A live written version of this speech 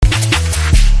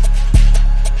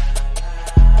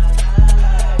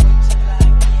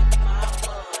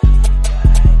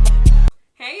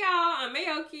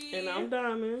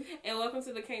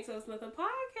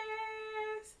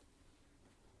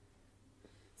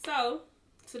So,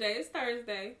 today is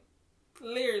Thursday.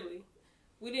 Literally.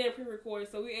 We didn't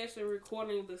pre-record, so we actually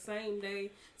recording the same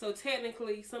day. So,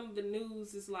 technically, some of the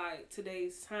news is like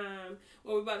today's time.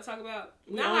 What we're about to talk about.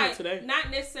 Not like today.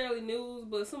 Not necessarily news,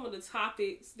 but some of the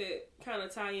topics that kind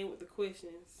of tie in with the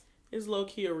questions. It's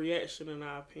low-key a reaction, in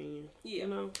our opinion. Yeah. You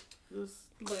know?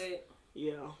 But,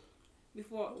 yeah.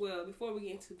 Before we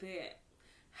get into that,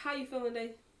 how you feeling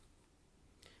today?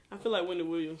 I feel like Wendy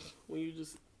Williams when you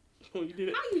did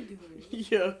it. How you doing?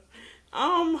 Yeah.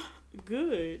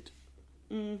 Good.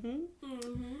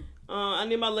 I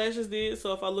need my lashes did,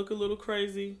 so if I look a little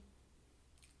crazy,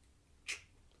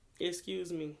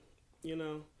 excuse me. You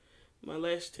know, my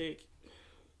lash tech,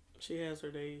 she has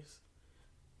her days.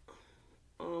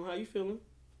 How you feeling?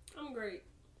 I'm great.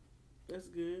 That's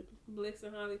good. Blessed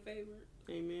and highly favored.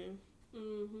 Amen.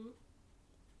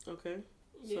 Okay.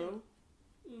 Yeah. So,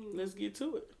 let's get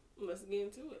to it. Let's get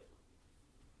into it.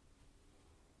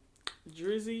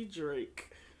 Drizzy Drake.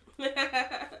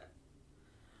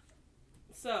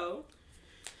 So,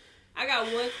 I got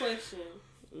one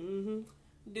question.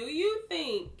 Do you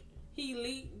think he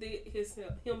leaked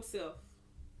himself?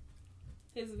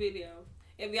 His video.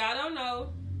 If y'all don't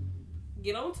know,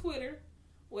 get on Twitter.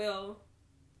 Well,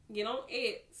 get on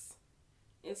X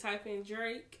and type in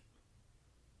Drake.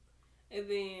 And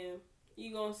then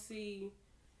you're going to see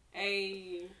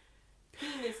a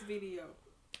penis video.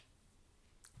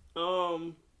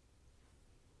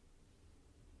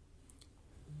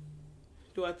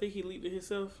 Do I think he leaked it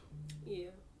himself? Yeah.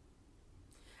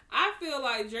 I feel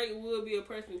like Drake would be a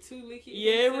person to leak it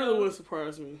himself. It really would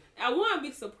surprise me. I wouldn't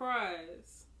be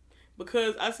surprised.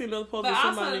 Because I seen another post of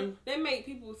somebody... Also, they make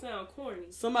people sound corny.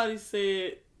 Somebody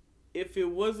said if it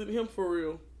wasn't him for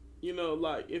real, you know,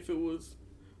 like if it was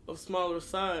of smaller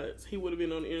size, he would have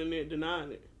been on the internet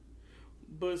denying it.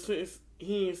 But since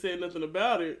he ain't said nothing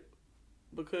about it,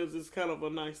 because it's kind of a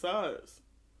nice size,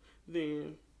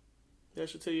 then that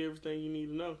should tell you everything you need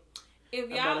to know. If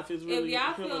y'all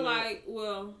feel like,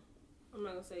 well, I'm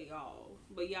not gonna say y'all,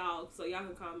 but y'all, so y'all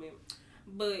can comment.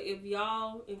 But if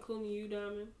y'all, including you,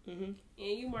 Diamond, and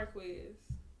you, Marquez,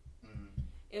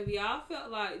 if y'all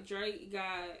felt like Drake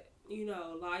got, you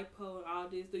know, lipo and all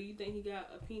this, do you think he got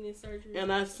a penis surgery?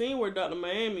 And I seen where Dr.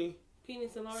 Miami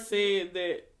said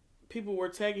that people were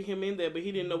tagging him in that, but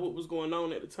he didn't know what was going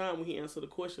on at the time when he answered the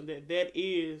question. That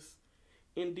is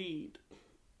indeed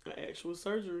an actual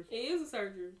surgery. It is a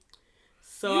surgery.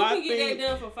 So you can get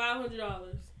that done for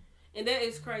 $500, and that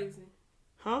is crazy.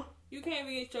 Huh? You can't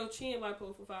even get your chin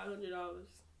lipo for $500.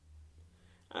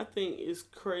 I think it's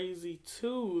crazy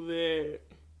too that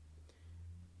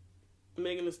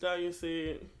Megan Thee Stallion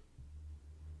said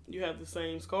you have the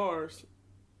same scars.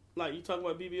 Like you talk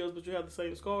about BBLs, but you have the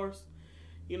same scars.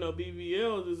 You know,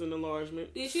 BBLs is an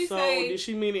enlargement. Did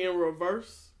she mean it in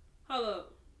reverse? Hold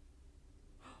up.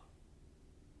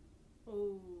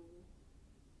 Oh.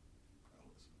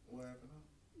 What happened?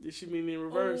 Did she mean it in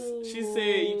reverse? Ooh. She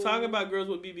said you talking about girls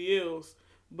with BBLs,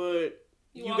 but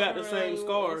you got the same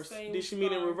scars. Did she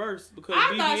mean in reverse? Because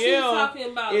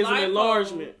BBL is an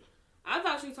enlargement. I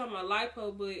thought she was talking about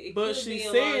lipo, but she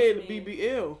said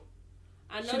BBL.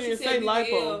 I know she didn't say BBL,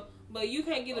 lipo. But you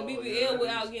can't get a BBL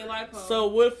without getting lipo. So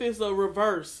what if it's a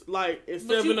reverse? Like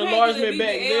instead of an enlargement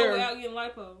back there, without getting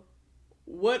lipo.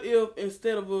 What if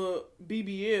instead of a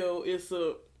BBL, it's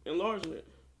a enlargement?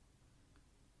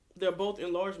 They're both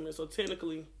enlargements, so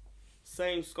technically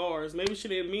same scars. Maybe she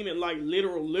didn't mean it like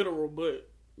literal, but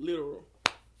literal.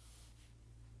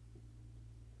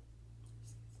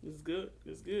 It's good.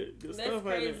 It's good. Good That's stuff.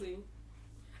 That's crazy.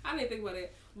 I didn't think about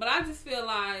it, but I just feel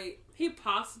like he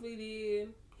possibly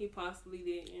did. He possibly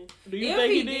didn't. Do you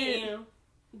think he did?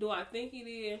 Do I think he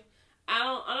did?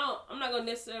 I'm not gonna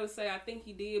necessarily say I think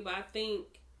he did, but I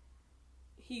think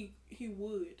he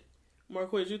would.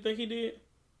 Marquez, you think he did?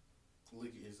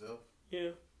 Leak it yourself? Yeah.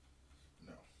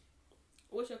 No.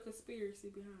 What's your conspiracy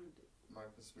behind it? My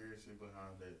conspiracy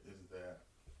behind it is that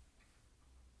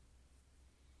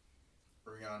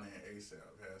Rihanna and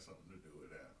ASAP had something to do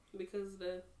with that.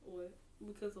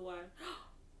 Because of why?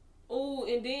 Oh,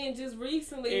 and then just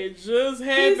recently, it just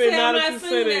happened. Now that you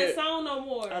say that song no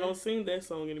more. I don't sing that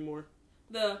song anymore.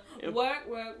 Work.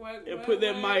 And put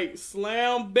that mic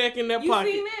slam back in that pocket.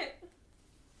 You seen that?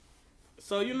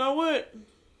 So you know what?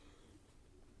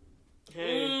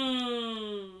 Hey.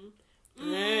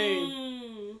 Hey.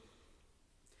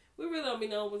 We really don't be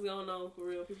knowing what's going on for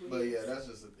real people. But yeah, that's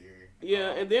just a theory.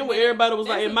 Yeah, and then when everybody was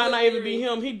like, it might not even be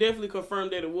him, he definitely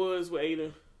confirmed that it was with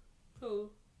Aiden. Who?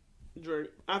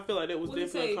 Drake. I feel like that was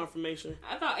definitely a confirmation.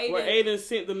 I thought Aiden... Where Aiden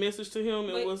sent the message to him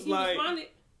and was like... Responded?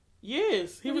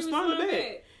 Yes, he responded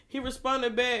back. he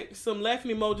responded back some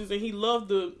laughing emojis and he loved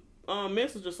the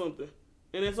message or something.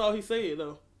 And that's all he said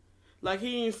though. Like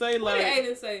he didn't say like. What did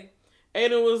Aiden say?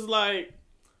 Aiden was like,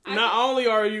 not only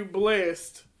are you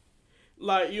blessed,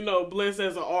 like, you know, blessed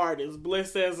as an artist,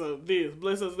 blessed as a this,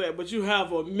 blessed as that, but you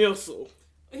have a missile.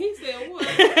 He said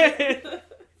what?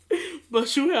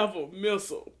 But you have a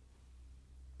missile.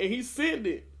 And he sent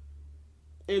it.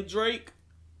 And Drake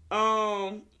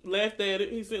laughed at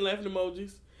it. He sent laughing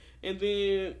emojis. And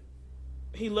then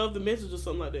he loved the message or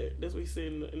something like that. That's what he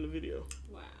said in the video.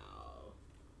 Wow.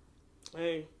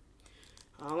 Hey,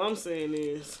 all I'm saying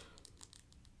is,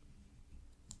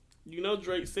 you know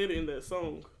Drake said it in that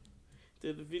song, that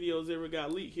if the videos ever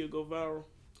got leaked, he'll go viral.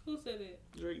 Who said it?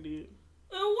 Drake did.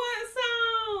 And what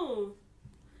song?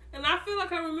 And I feel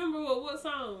like I remember what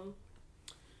song.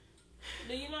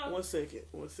 Do you know? One second.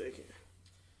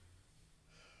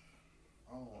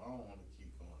 I don't want to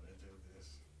keep going into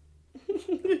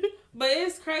this. But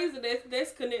it's crazy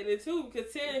that's connected too,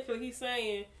 because technically he's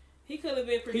saying he could have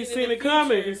been predicting. He's seen it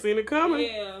coming. He's seen it coming.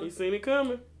 Yeah. He's seen it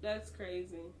coming. That's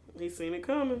crazy. He's seen it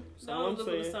coming. So Don't I'm look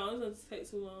saying. at the song. It's going to take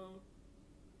too long.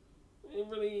 It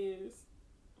really is.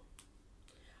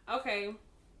 Okay.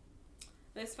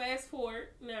 Let's fast forward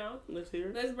now. Let's hear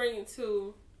it. Let's bring it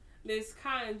to this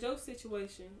Kai and Joe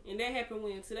situation. And that happened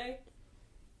when? Today?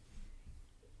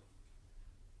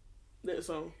 That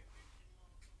song.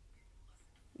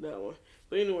 That one.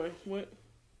 But anyway, what?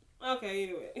 Okay,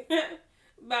 anyway.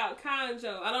 About Kai and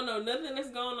Joe. I don't know nothing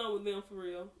that's going on with them for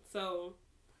real. So,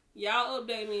 y'all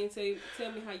update me and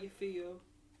tell me how you feel.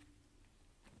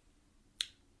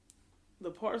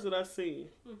 The parts that I seen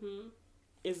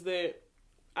is that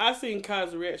I seen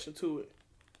Kai's reaction to it.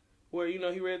 Where, you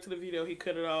know, he read to the video, he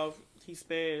cut it off, he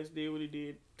spazzed, did what he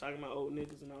did, talking about old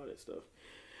niggas and all that stuff.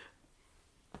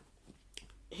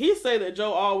 He say that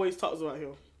Joe always talks about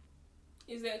him.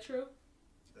 Is that true?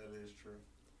 That is true.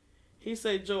 He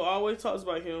say Joe always talks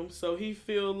about him, so he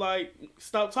feel like,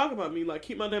 stop talking about me, like,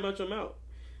 keep my name out your mouth.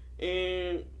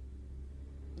 And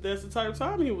that's the type of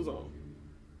time he was on.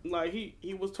 Like,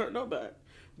 he was turned up by it.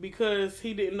 Because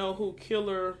he didn't know who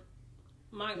Killer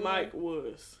Mike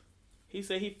was. He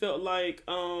said he felt like,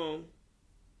 But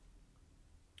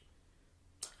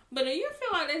do you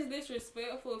feel like that's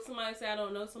disrespectful if somebody say I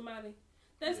don't know somebody?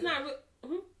 That's not... It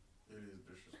is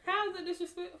disrespectful. How is it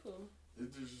disrespectful?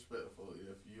 It's disrespectful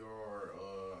if your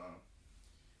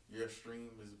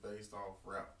stream is based off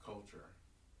rap culture.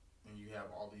 And you have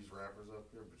all these rappers up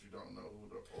here, but you don't know who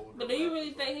the older. But do you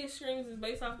really think his streams is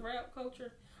based off rap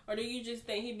culture, or do you just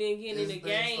think he been getting in the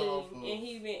game and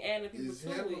he been adding people to it? It's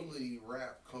heavily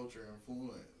rap culture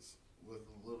influence with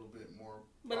a little bit more.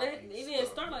 But it didn't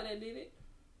start like that, did it?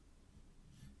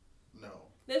 No.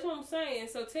 That's what I'm saying.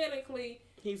 So technically,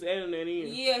 he's adding that in.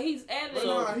 Yeah, he's adding. But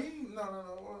no.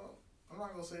 Well, I'm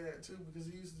not gonna say that too because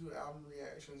he used to do album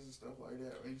reactions and stuff like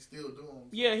that, and he still do them.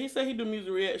 Yeah, he said he do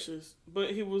music reactions,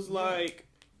 but he was like,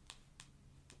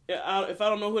 if I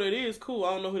don't know who that is, cool.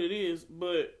 I don't know who it is,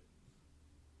 but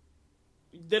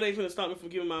that ain't gonna stop me from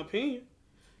giving my opinion.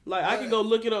 Like, I can go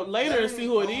look it up later and see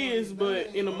who it is,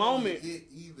 but in a moment. It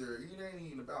ain't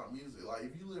even about music. Like,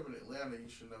 if you live in Atlanta, you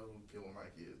should know who Killer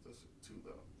Mike is. That's too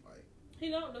though. Like, he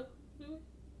don't know. Do he?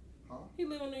 Huh? He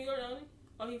live in New York, don't he?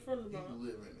 Oh, he from the Bronx. He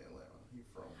live in Atlanta. He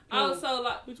from. Oh, so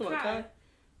like you talking about Kai?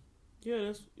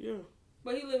 Yeah, yeah.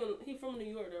 But he from New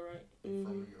York though, right? Mm-hmm.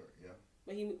 From New York, yeah.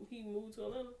 But he moved to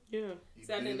Atlanta. Yeah.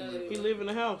 He live in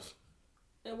a house.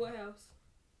 In what house?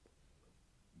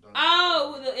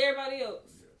 Oh, with everybody else.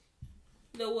 Yes.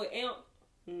 The what, Amp?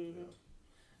 Mm-hmm.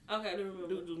 Yeah. Okay, I don't remember.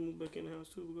 Dude just moved back in the house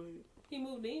too, but go ahead. He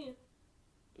moved in.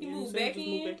 He Yeah, moved he back just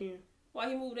in? moved back in. Why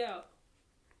he moved out?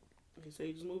 He said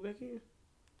he just moved back in.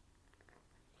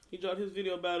 He dropped his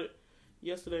video about it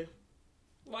yesterday.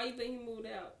 Why you think he moved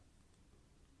out?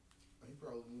 He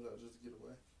probably moved out just to get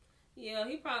away. Yeah,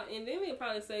 he probably, and then he'll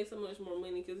probably save so much more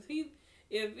money because if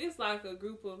it's like a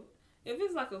group of, if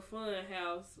it's like a fun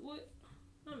house, what,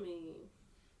 I mean,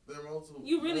 there are multiple.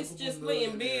 You really just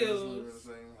splitting bills. Live in the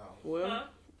same house. Well,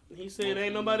 he said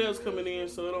ain't nobody else coming in,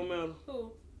 so it don't matter.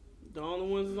 Who? The only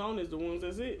ones that's on is the ones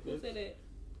that's it. Who said that?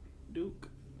 Duke.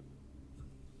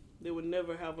 They would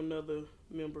never have another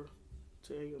member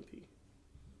to AMP.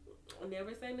 I'll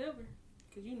never say never,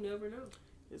 because you never know.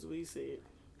 That's what he said.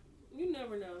 You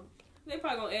never know. They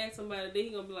probably gonna add somebody, then he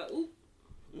gonna be like, oop,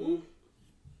 oop.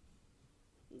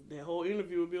 That whole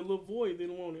interview would be a little void,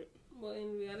 didn't want it. Well,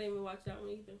 anyway, I didn't even watch that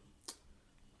one either.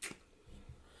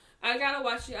 I gotta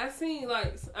watch it.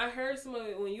 I heard some of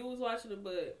it when you was watching it,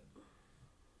 but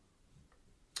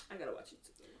I gotta watch it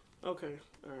too. Okay,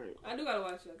 alright. I do gotta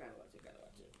watch it. I gotta watch it.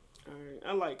 Alright,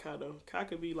 I like Kai though. Kai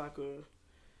could be like a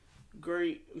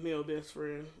great male best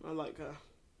friend. I like Kai.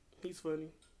 He's funny.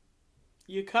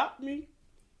 You caught me.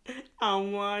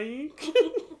 I'm lying.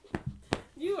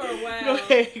 You are wild.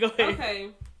 Go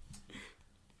ahead.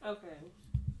 Okay.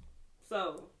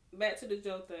 So, back to the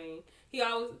Joe thing.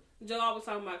 Joe always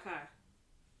talking about Kai.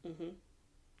 Mm-hmm.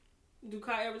 Do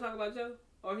Kai ever talk about Joe?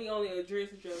 Or he only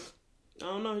addressed Joe? I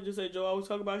don't know. He just said Joe always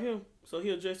talk about him. So he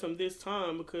addressed him this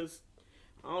time because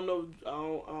I don't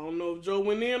know if Joe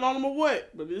went in on him or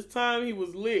what. But this time he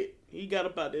was lit. He got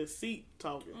up out that seat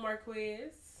talking.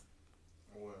 Marquez.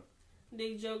 What?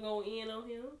 Did Joe go in on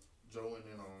him? Joe went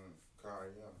in on Kai,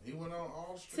 yeah. He went on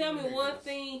all street. Tell me one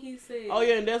thing he said. Oh,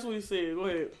 yeah, and that's what he said. Go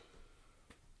ahead.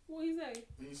 What he say?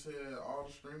 He said, all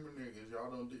the streamer niggas,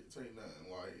 y'all don't dictate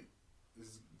nothing. Like,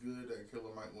 it's good that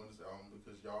Killer Mike won this album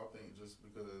because y'all think just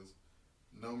because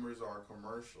numbers are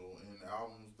commercial and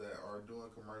albums that are doing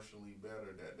commercially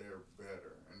better, that they're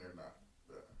better, and they're not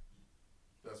better.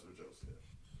 That's what Joe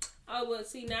said. Oh, but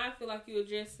see, now I feel like you're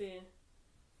addressing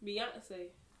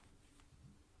Beyonce.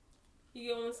 You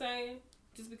get what I'm saying?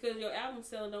 Just because your album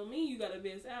selling don't mean you got the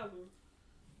best album.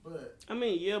 But I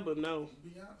mean, yeah, but no.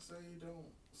 Beyonce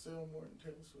don't sell more than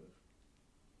Taylor Swift.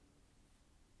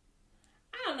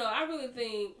 I don't know. I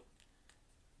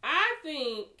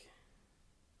think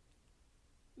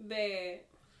that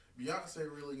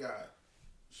Beyonce really got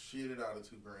shitted out of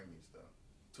 2 Grammys though.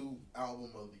 2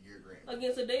 Album of the Year Grammys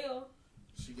against Adele.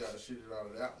 She got shitted out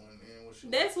of that one, and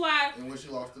when she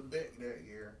lost to Beck that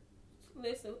year.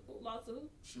 Listen, lost to who?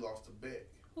 She lost to Beck.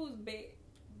 Who's Beck?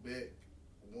 Beck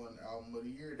won Album of the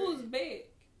Year. Who's Beck?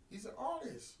 He's an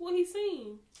artist. What he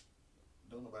sing?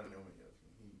 Don't nobody know me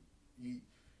yet.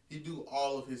 He do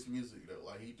all of his music though.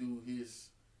 Like he do his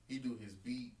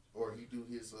beat or he do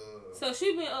his. So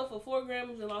she been up for 4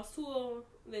 Grammys and lost 2 of them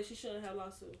that she shouldn't have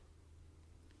lost to.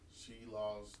 She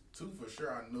lost 2 for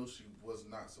sure. I know she was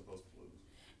not supposed to lose.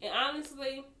 And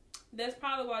honestly, that's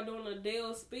probably why during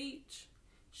Adele's speech,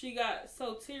 she got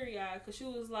so teary-eyed because she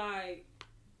was like,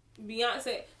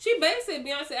 Beyonce. She basically said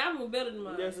Beyonce album was better than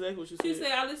mine. That's exactly what she said. She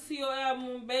said, I listened to your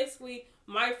album. Basically,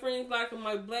 my friends like them,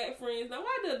 my black friends. Now,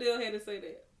 why did Adele have to say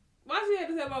that? Why she had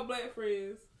to say my black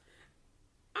friends?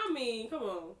 I mean, come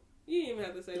on. You didn't even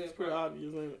have to say that. It's pretty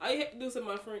obvious, ain't it? All you had to do is say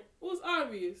my friend. What's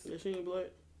obvious? Yeah, she ain't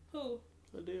black. Who?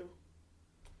 Adele.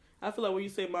 I feel like when you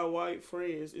say my white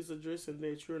friends, it's addressing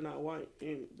that you're not white,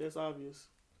 and that's obvious.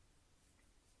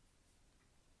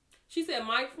 She said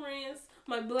my friends,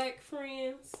 my black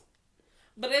friends.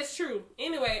 But that's true.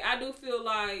 Anyway, I do feel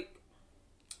like,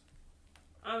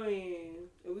 I mean,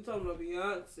 if we're talking about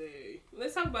Beyonce,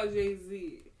 let's talk about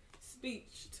Jay-Z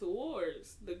speech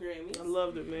towards the Grammys. I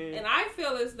loved it, man. And I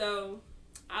feel as though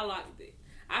I liked it.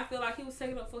 I feel like he was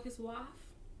taking up for his wife.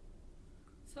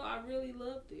 So I really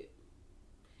loved it.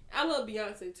 I love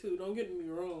Beyonce too, don't get me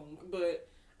wrong. But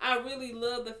I really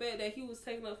love the fact that he was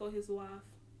taking up for his wife.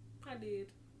 I did.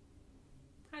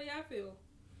 How do y'all feel?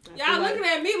 Y'all looking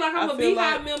at me like I'm a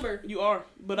Beehive member. You are.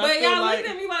 But I feel y'all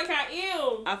looking at me like I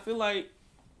am. I feel like,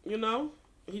 you know,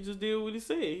 he just did what he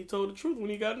said. He told the truth when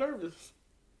he got nervous.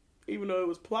 Even though it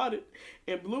was plotted.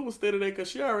 And Blue was standing there because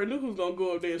she already knew who was going to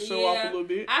go up there and show off a little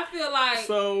bit. I feel like,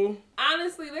 so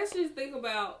honestly, let's just think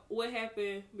about what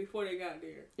happened before they got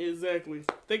there. Exactly.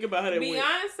 Think about how they went.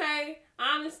 Beyonce,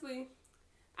 honestly,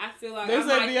 I feel like they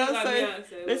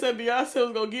said Beyonce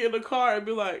was going to get in the car and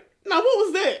be like, nah, what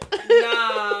was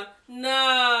that? Nah.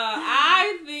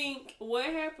 I think what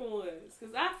happened was,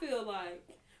 because I feel like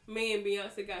me and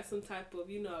Beyonce got some type of,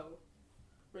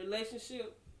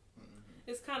 relationship.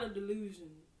 It's kind of delusion.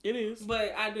 It is.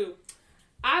 But I do.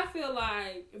 I feel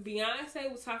like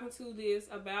Beyonce was talking to this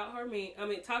about her man.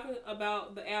 Talking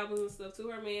about the albums and stuff to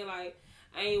her man, like,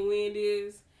 I ain't win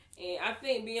this. And I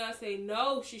think Beyonce,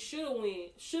 no, she should have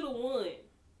won.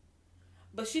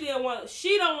 But she don't want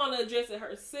to address it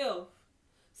herself.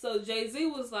 So Jay-Z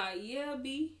was like, yeah,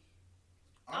 B,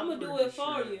 I'm going to do it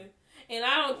for you. And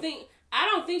I don't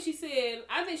think she said,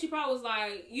 I think she probably was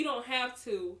like, you don't have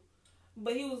to.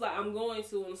 But he was like, I'm going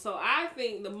to. And so I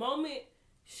think the moment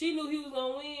she knew he was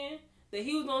going to win, that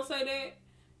he was going to say that,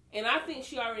 and I think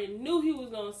she already knew he was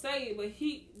going to say it, but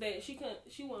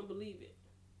she wouldn't believe it.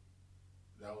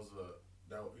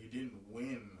 He didn't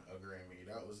win a Grammy.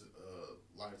 That was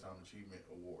a Lifetime Achievement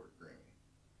Award Grammy.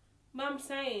 But I'm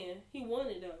saying, he won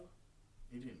it though.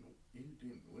 He didn't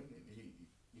win it.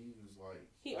 He was like,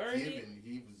 he earned it.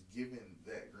 He was given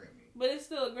that Grammy. But it's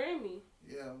still a Grammy.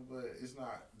 Yeah, but it's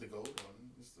not the gold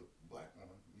one. It's the black one.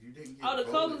 You didn't get the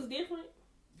color's different?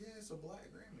 Yeah, it's a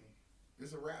black Grammy.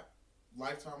 It's a rap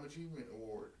Lifetime Achievement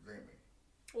Award Grammy.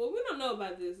 Well, we don't know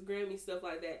about this Grammy stuff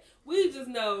like that. We just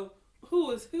know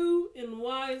who is who and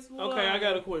why is why. Okay, I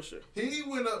got a question. He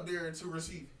went up there to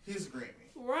receive his Grammy.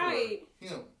 Right. For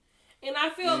him. And I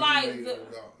feel like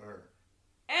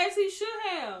as he should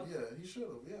have. Yeah, he should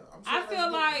have. Yeah, I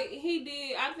feel like he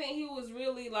did. I think he was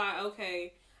really like,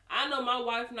 okay, I know my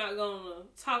wife not gonna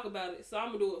talk about it, so I'm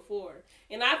gonna do it for her.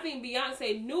 And I think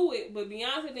Beyonce knew it, but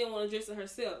Beyonce didn't want to address it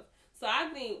herself. So I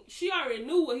think she already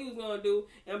knew what he was gonna do,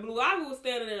 and Blue Ivy was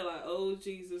standing there like, oh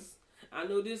Jesus, I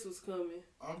knew this was coming.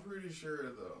 I'm pretty sure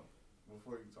though,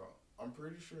 before you talk, I'm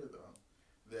pretty sure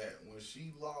though that when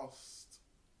she lost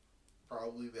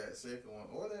probably that second one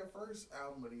or that first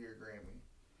album of the year Grammy,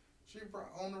 she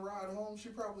on the ride home she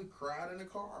probably cried in the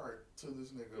car to this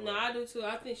nigga. No, I do too.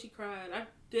 I think she cried. I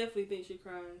definitely think she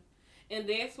cried, and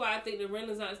that's why I think the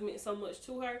Renaissance meant so much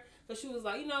to her, because she was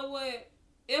like, you know what?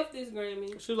 F this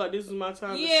Grammy. She was like, this is my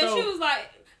time to show. Yeah, she was like,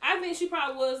 I think she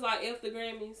probably was like, F the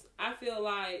Grammys. I feel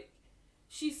like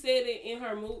she said it in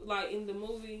her movie, like in the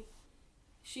movie.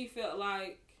 She felt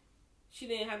like she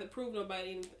didn't have to prove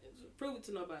it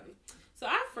to nobody. So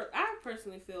I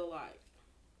personally feel like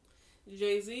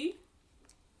Jay-Z.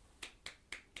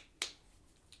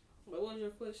 What was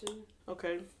your question?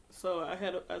 Okay, so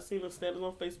I seen a status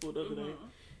on Facebook the other day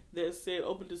that said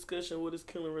open discussion what is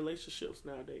killing relationships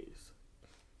nowadays.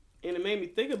 And it made me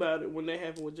think about it when that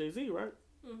happened with Jay-Z, right?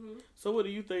 Mm-hmm. So what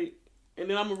do you think? And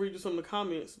then I'm going to read you some of the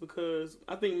comments, because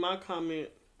I think my comment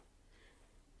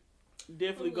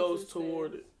definitely goes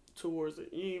towards it.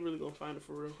 You ain't really going to find it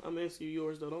for real. I'm asking you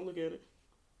yours, though. Don't look at it.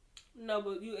 No,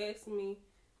 but you asked me,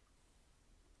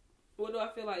 what do I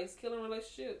feel like is killing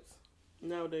relationships?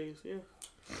 Nowadays, yeah.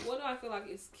 What do I feel like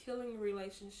is killing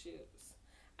relationships?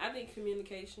 I think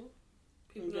communication.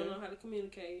 People don't know how to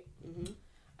communicate. Mm-hmm.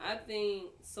 I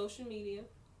think social media.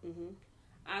 Mm-hmm.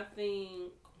 I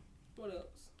think, what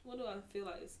else? What do I feel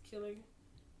like is killing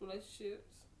relationships?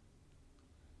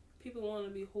 People want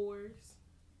to be whores.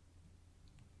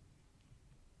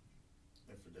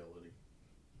 Infidelity.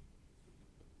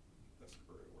 That's a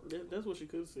great word. That's what she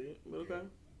could say, but okay.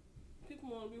 People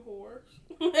want to be whores.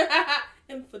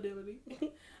 Infidelity.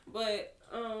 But,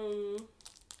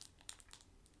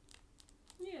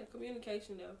 yeah,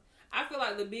 communication though. I feel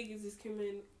like the biggest is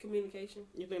communication.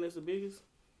 You think that's the biggest?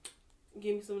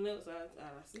 Give me something else. I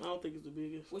see. I don't think it's the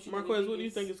biggest. Marquez, what do you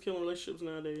think is killing relationships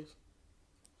nowadays?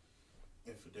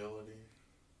 Infidelity.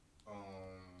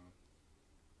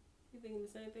 You thinking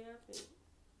the same thing I think?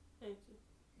 Ain't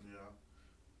you? Yeah.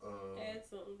 Add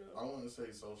something though. I wouldn't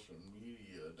say social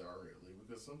media directly,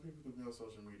 because some people could be on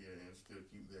social media and still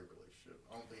keep their relationship.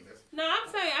 I don't think that's. No, I'm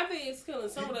saying I think it's killing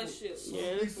some relationships.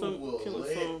 Yeah, people will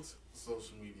let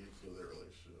social media kill their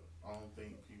relationship. I don't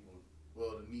think people.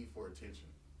 Well, the need for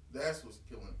attention. That's what's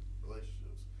killing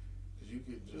relationships. Because you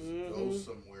could just go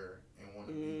somewhere and want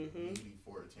to be needy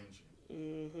for attention.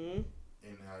 Mm-hmm.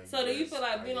 And how you so do you feel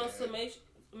like being on social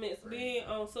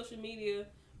media,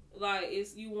 like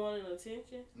it's you wanting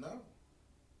attention? No.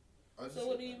 So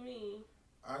what do you mean?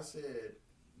 I said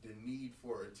the need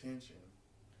for attention.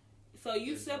 So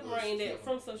you separating that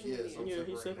from social media? Yeah,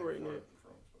 he's separating that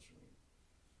from social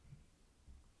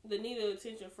media. The need of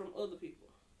attention from other people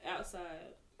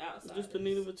outside. Just the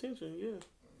need of attention, yeah.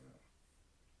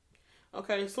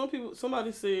 Okay,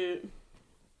 somebody said,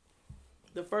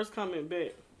 the first comment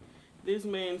back, this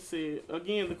man said,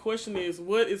 again, the question is,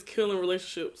 what is killing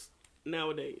relationships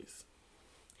nowadays?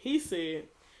 He said,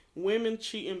 women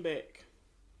cheating back.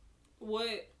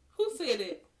 What? Who said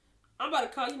it? I'm about to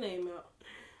call your name out.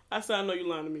 I said, I know you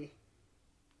lying to me.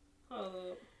 Hold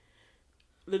up.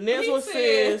 The next one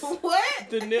says, what?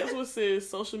 The next one says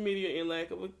social media and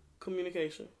lack of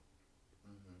communication.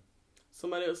 Mm-hmm.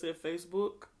 Somebody else said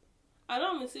Facebook. I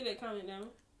don't even see that comment down.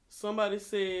 Somebody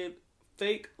said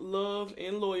fake love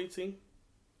and loyalty.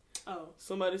 Oh.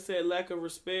 Somebody said lack of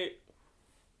respect.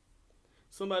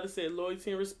 Somebody said loyalty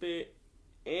and respect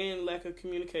and lack of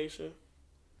communication.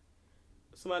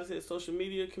 Somebody said social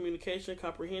media, communication,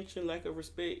 comprehension, lack of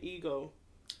respect, ego.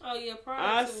 Oh, yeah, pride.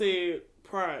 I said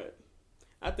pride.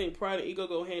 I think pride and ego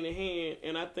go hand in hand,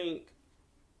 and I think.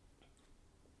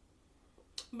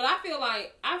 But I feel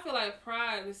like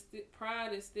pride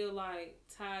is still like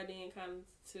tied in kind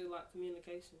of to like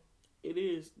communication. It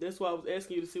is. That's why I was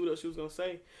asking you to see what else she was gonna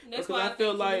say. That's why I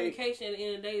feel like communication at the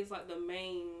end of the day is like the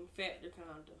main factor, kind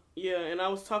of. Yeah, and I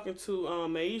was talking to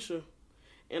Maisha,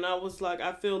 and I was like,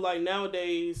 I feel like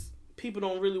nowadays people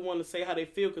don't really want to say how they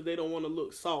feel because they don't want to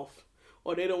look soft,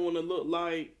 or they don't want to look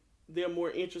like they're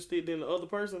more interested than the other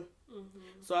person. Mm-hmm.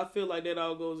 So I feel like that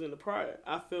all goes into pride.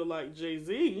 I feel like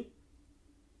Jay-Z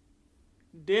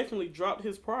definitely dropped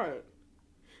his pride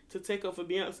to take up for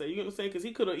Beyonce. You know what I'm saying? Because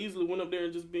he could have easily went up there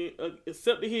and just been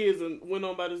accepted his and went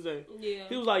on by this day. Yeah.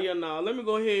 He was like, yeah, nah, let me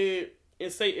go ahead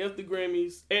and say F the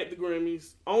Grammys, at the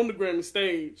Grammys, on the Grammy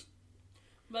stage.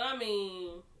 But I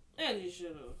mean, as you should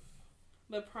have.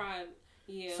 But pride,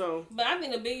 yeah. So, but I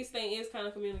think the biggest thing is kind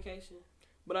of communication.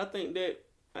 But I think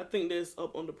that's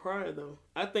up under pride, though.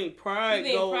 I think pride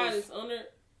pride is under...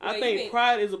 I think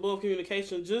pride is above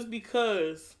communication just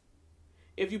because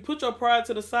if you put your pride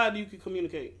to the side, you can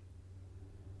communicate.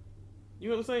 You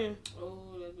know what I'm saying?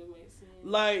 Oh, that would make sense.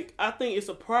 Like, I think it's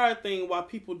a pride thing why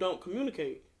people don't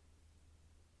communicate.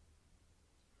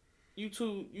 You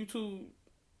don't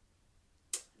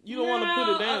want to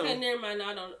put it down. Okay, never mind.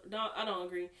 I don't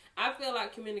agree. I feel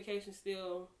like communication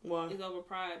still is over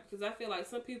pride because I feel like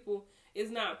some people it's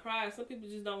not pride. Some people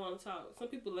just don't want to talk. Some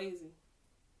people lazy.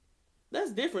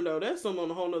 That's different though. That's something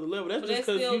on a whole nother level. That's just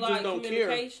because you like just don't care.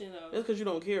 Though. That's because you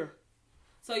don't care.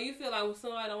 So you feel like when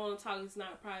somebody don't want to talk, it's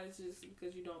not pride. It's just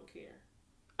because you don't care.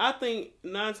 I think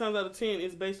 9 times out of 10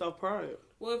 it's based off pride.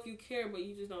 Well, if you care but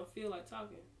you just don't feel like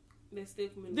talking, that's still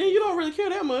communication. Then you don't really care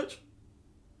that much.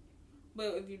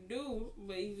 But if you do,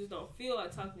 but you just don't feel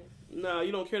like talking. Nah,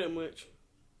 you don't care that much.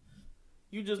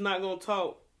 You just not gonna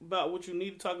talk about what you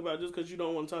need to talk about just because you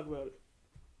don't want to talk about it.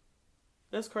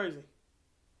 That's crazy.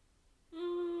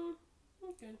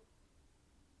 Okay.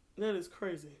 That is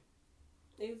crazy.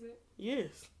 Is it?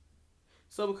 Yes.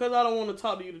 So because I don't want to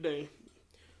talk to you today,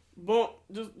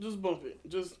 just bump it.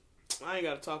 Just I ain't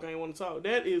gotta talk. I ain't want to talk.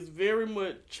 That is very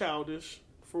much childish,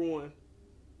 for one.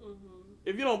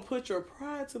 If you don't put your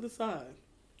pride to the side.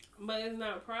 But it's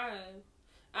not pride.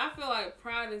 I feel like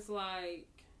pride is like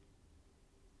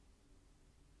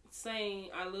saying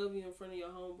I love you in front of your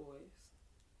homeboys.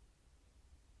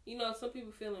 You know, some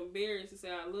people feel embarrassed to say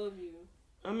I love you.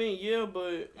 I mean, yeah,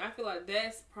 but... I feel like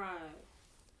that's pride.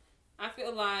 I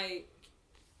feel like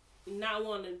not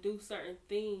wanting to do certain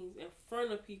things in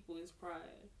front of people is pride.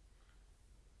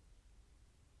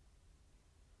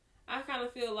 I kind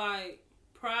of feel like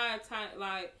pride type,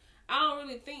 like, I don't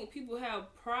really think people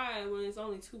have pride when it's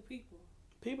only 2 people.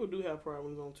 People do have pride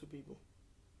when it's only 2 people.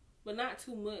 But not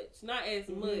too much. Not as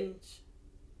much.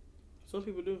 Some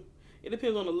people do. It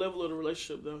depends on the level of the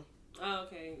relationship, though. Oh,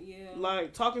 okay, yeah.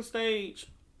 Like, talking stage,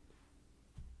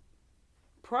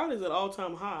 pride is at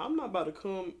all-time high. I'm not about to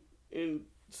come and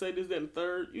say this, that, and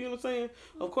third. You know what I'm saying?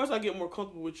 Mm-hmm. Of course, I get more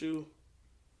comfortable with you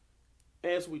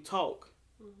as we talk.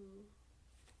 Mm-hmm.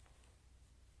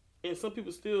 And some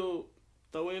people still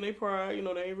throw in their pride. You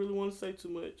know, they ain't really want to say too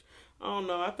much. I don't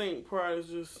know. I think pride is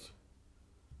just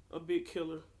a big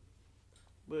killer.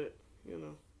 But, you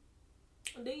know.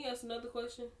 Then you ask another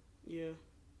question? Yeah.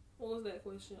 What was that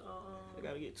question? I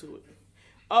gotta get to it.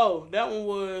 Oh, that one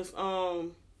was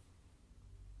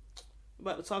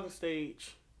about the talking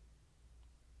stage.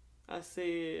 I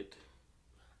said...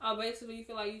 Oh, basically, you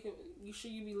feel like you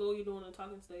be loyal during the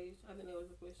talking stage? I think that was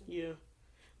the question. Yeah.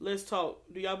 Let's talk.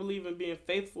 Do y'all believe in being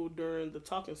faithful during the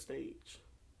talking stage?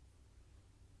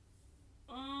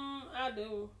 I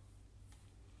do.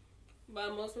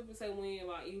 But most people say when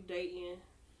you dating.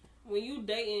 When you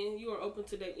dating, you are open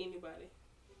to date anybody.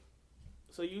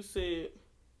 So you said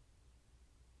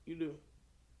you do.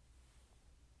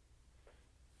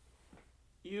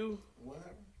 You? What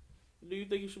happened? Do you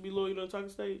think you should be loyal on the talking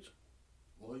stage?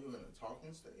 Loyal in the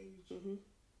talking stage? Mm-hmm.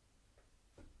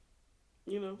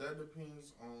 You know. That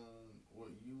depends on what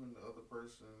you and the other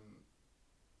person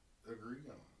agree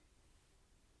on.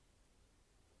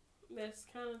 That's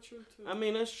kind of true too. I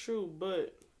mean, that's true,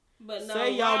 but no,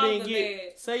 say y'all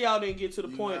didn't get to the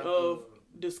point of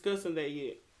discussing that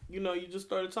yet. You know, you just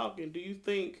started talking. Do you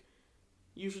think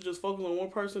you should just focus on one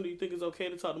person? Do you think it's okay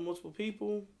to talk to multiple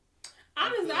people?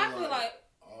 Honestly, I feel like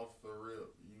off the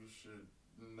rip, you should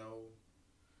know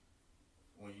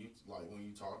when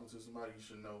you talking to somebody, you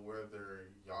should know whether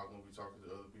y'all gonna be talking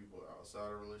to other people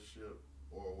outside a relationship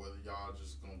or whether y'all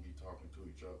just gonna be talking to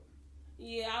each other.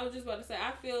 Yeah, I was just about to say.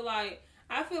 I feel like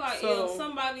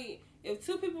if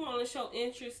 2 people want to show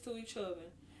interest to each other,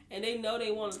 and they know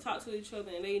they want to talk to each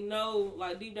other, and they know,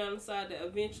 like, deep down inside that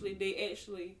eventually they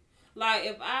actually, like,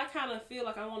 if I kind of feel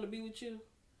like I want to be with you,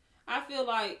 I feel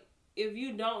like if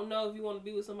you don't know if you want to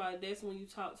be with somebody, that's when you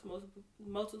talk to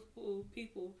multiple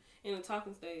people in the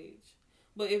talking stage.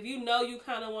 But if you know you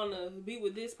kind of want to be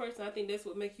with this person, I think that's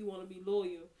what makes you want to be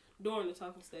loyal during the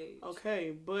talking stage.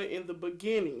 Okay, but in the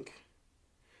beginning,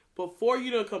 before you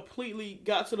done completely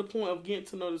got to the point of getting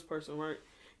to know this person, right?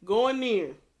 Going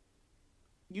in,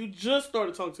 you just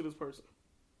started talking to this person.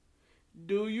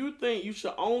 Do you think you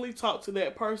should only talk to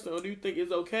that person, or do you think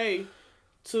it's okay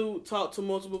to talk to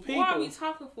multiple people. What are we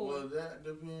talking for? Well, that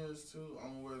depends too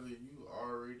on whether you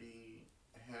already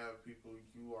have people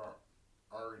you are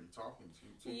already talking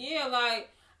to. Too. Yeah, like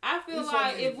I feel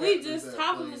like if we just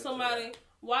talking to somebody,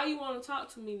 why you want to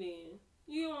talk to me then?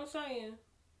 You know what I'm saying?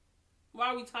 Why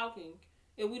are we talking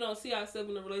if we don't see ourselves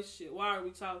in a relationship? Why are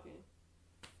we talking?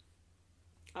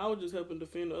 I was just helping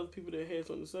defend the other people that had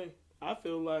something to say. I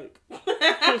feel like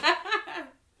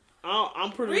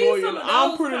I'm pretty loyal.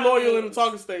 I'm pretty loyal in the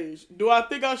talking stage. Do I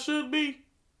think I should be?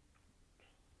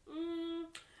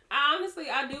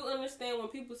 I do understand when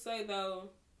people say though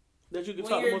that you can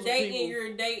talk to multiple people. When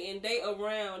you're dating, date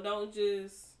around. Don't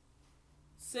just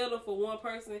settle for one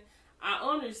person. I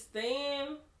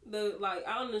understand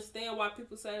I understand why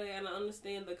people say that, and I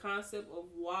understand the concept of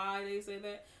why they say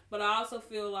that. But I also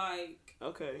feel like,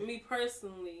 okay, me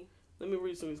personally, let me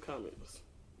read some of these comments.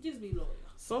 Just be loyal.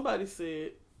 Somebody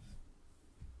said,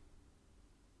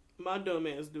 "My dumb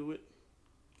ass do it.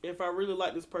 If I really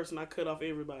like this person, I cut off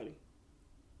everybody."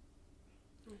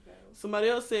 Okay. Somebody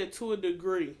else said, to a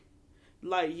degree.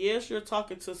 Like, yes, you're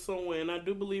talking to someone, and I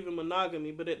do believe in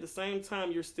monogamy, but at the same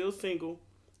time, you're still single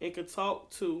and can talk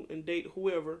to and date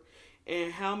whoever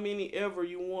and how many ever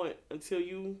you want until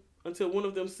one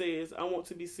of them says, I want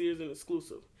to be serious and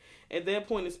exclusive. At that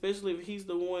point, especially if he's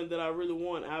the one that I really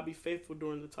want, I'll be faithful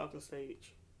during the talking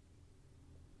stage.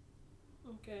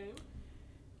 Okay.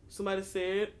 Somebody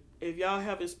said, if y'all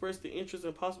have expressed the interest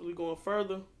in possibly going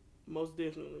further, most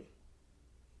definitely.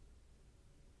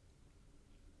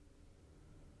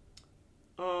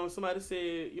 Somebody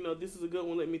said, this is a good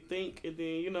one, let me think. And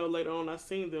then, later on I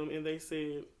seen them and they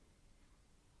said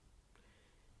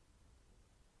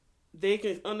they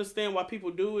can understand why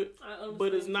people do it,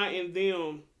 but it's not in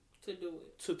them to do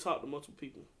it. To talk to multiple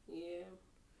people. Yeah.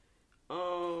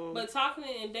 But talking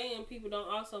and dating people don't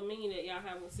also mean that y'all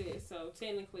having sex. So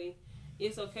technically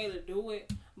it's okay to do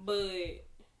it. But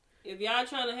if y'all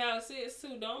trying to have sex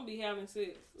too, don't be having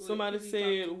sex. Somebody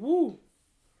said, woo.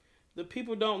 The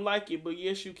people don't like it, but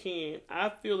yes, you can. I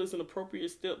feel it's an appropriate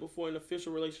step before an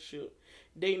official relationship.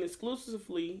 Dating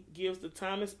exclusively gives the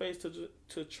time and space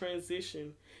to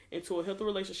transition into a healthy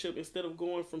relationship instead of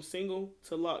going from single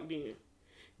to locked in.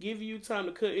 Give you time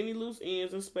to cut any loose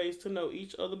ends and space to know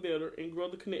each other better and grow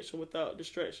the connection without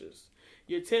distractions.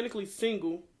 You're technically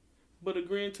single, but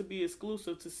agreeing to be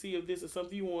exclusive to see if this is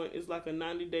something you want is like a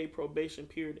 90-day probation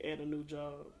period at a new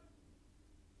job.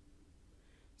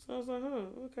 So I was like,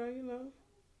 okay,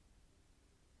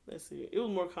 That's it. It was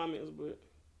more comments, but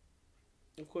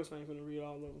of course I ain't gonna read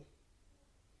all of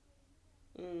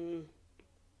them.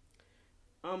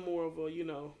 I'm more of a,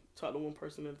 talk to one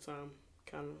person at a time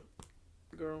kind of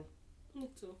girl. Me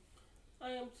too.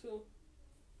 I am too.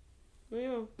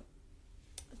 Yeah.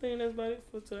 I think that's about it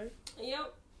for today.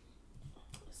 Yep.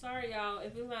 Sorry, y'all.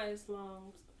 If it's not as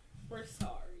long, we're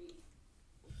sorry.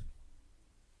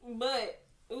 But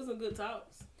it was some good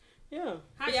talks. Yeah.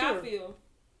 How y'all feel?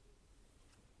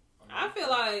 I feel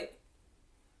like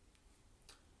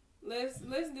let's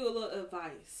do a little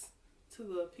advice to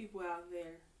the people out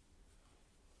there.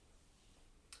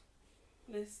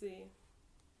 Let's see.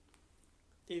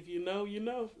 If you know, you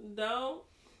know. Don't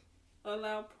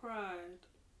allow pride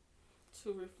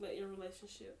to reflect your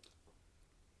relationship.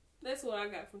 That's what I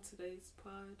got from today's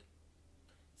pod.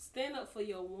 Stand up for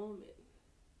your woman.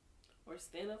 Or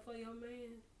stand up for your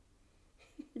man.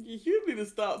 You need to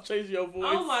stop changing your voice.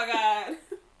 Oh my God.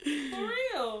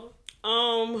 For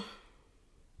real.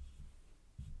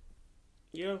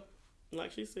 Yeah.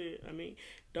 Like she said,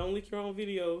 don't leak your own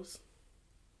videos.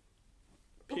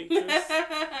 Pictures.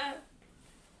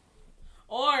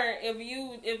 Or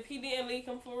if he didn't leak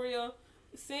them for real,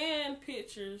 send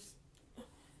pictures.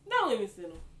 Don't even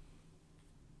send them.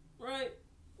 Right?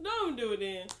 Don't do it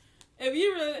then. If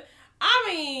you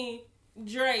really,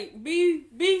 Drake,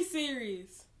 be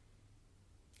serious.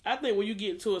 I think when you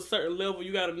get to a certain level,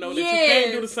 you gotta know that you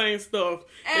can't do the same stuff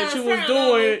that you was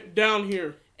doing down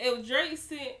here. If Drake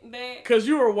sent that, cause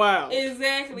you are wild.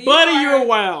 Exactly, buddy, you're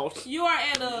wild. You are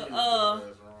at a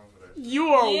you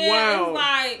are wild. It's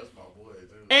like, that's my boy, dude.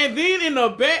 And then in the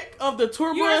back of the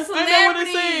tour bus, I know what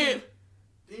they said.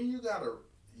 Then you gotta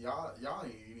y'all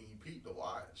ain't even peep the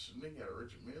watch. Nigga got a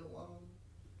Richard Mille on.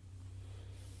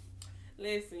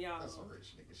 Listen, y'all. That's some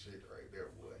rich nigga shit right there,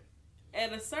 boy.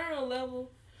 At a certain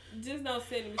level, just don't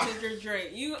send it because you're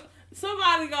Drake.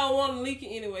 Somebody gonna want to leak it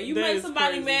anyway. You make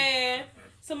somebody mad.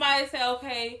 Somebody say,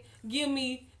 okay, give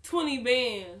me 20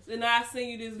 bands and I'll send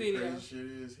you this video. The crazy shit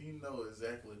is he know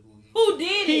exactly who did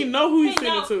it. He know who he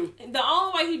sent it to. The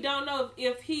only way he don't know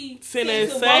if he sent that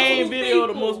same video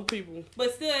to multiple people.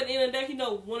 But still, at the end of the day, he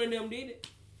know one of them did it.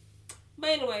 But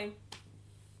anyway,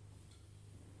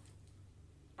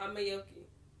 I'm Mayoki.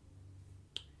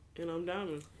 And I'm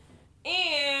Diamond.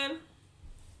 And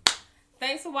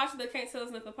thanks for watching the Can't Tell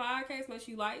Us Nothing podcast. Make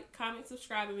sure you like, comment,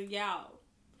 subscribe, and y'all.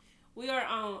 We are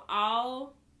on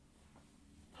all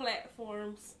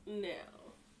platforms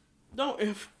now. Do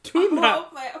all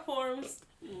platforms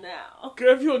now.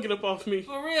 Girl, if you don't get up off me.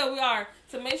 For real, we are.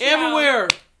 So make sure everywhere.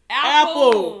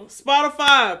 Apple,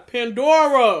 Spotify,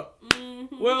 Pandora.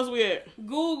 Mm-hmm. Where else we at?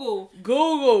 Google.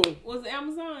 Was it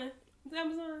Amazon? Is it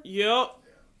Amazon? Yep.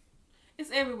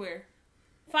 It's everywhere.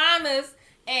 Find us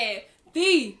at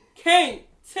the Can't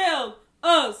Tell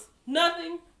Us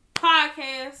Nothing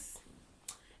podcast.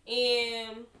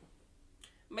 And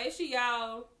make sure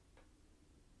y'all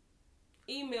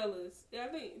email us. I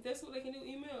think that's what they can do.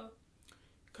 Email.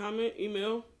 Comment,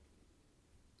 email,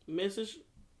 message.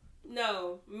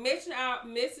 No, message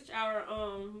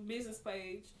our business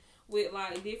page with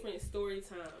like different story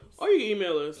times. Or you can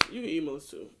email us. You can email us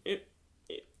too.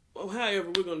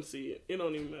 However, we're gonna see it. It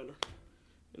don't even matter.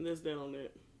 And that's that on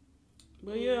that.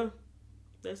 But yeah,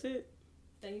 that's it.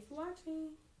 Thank you for watching.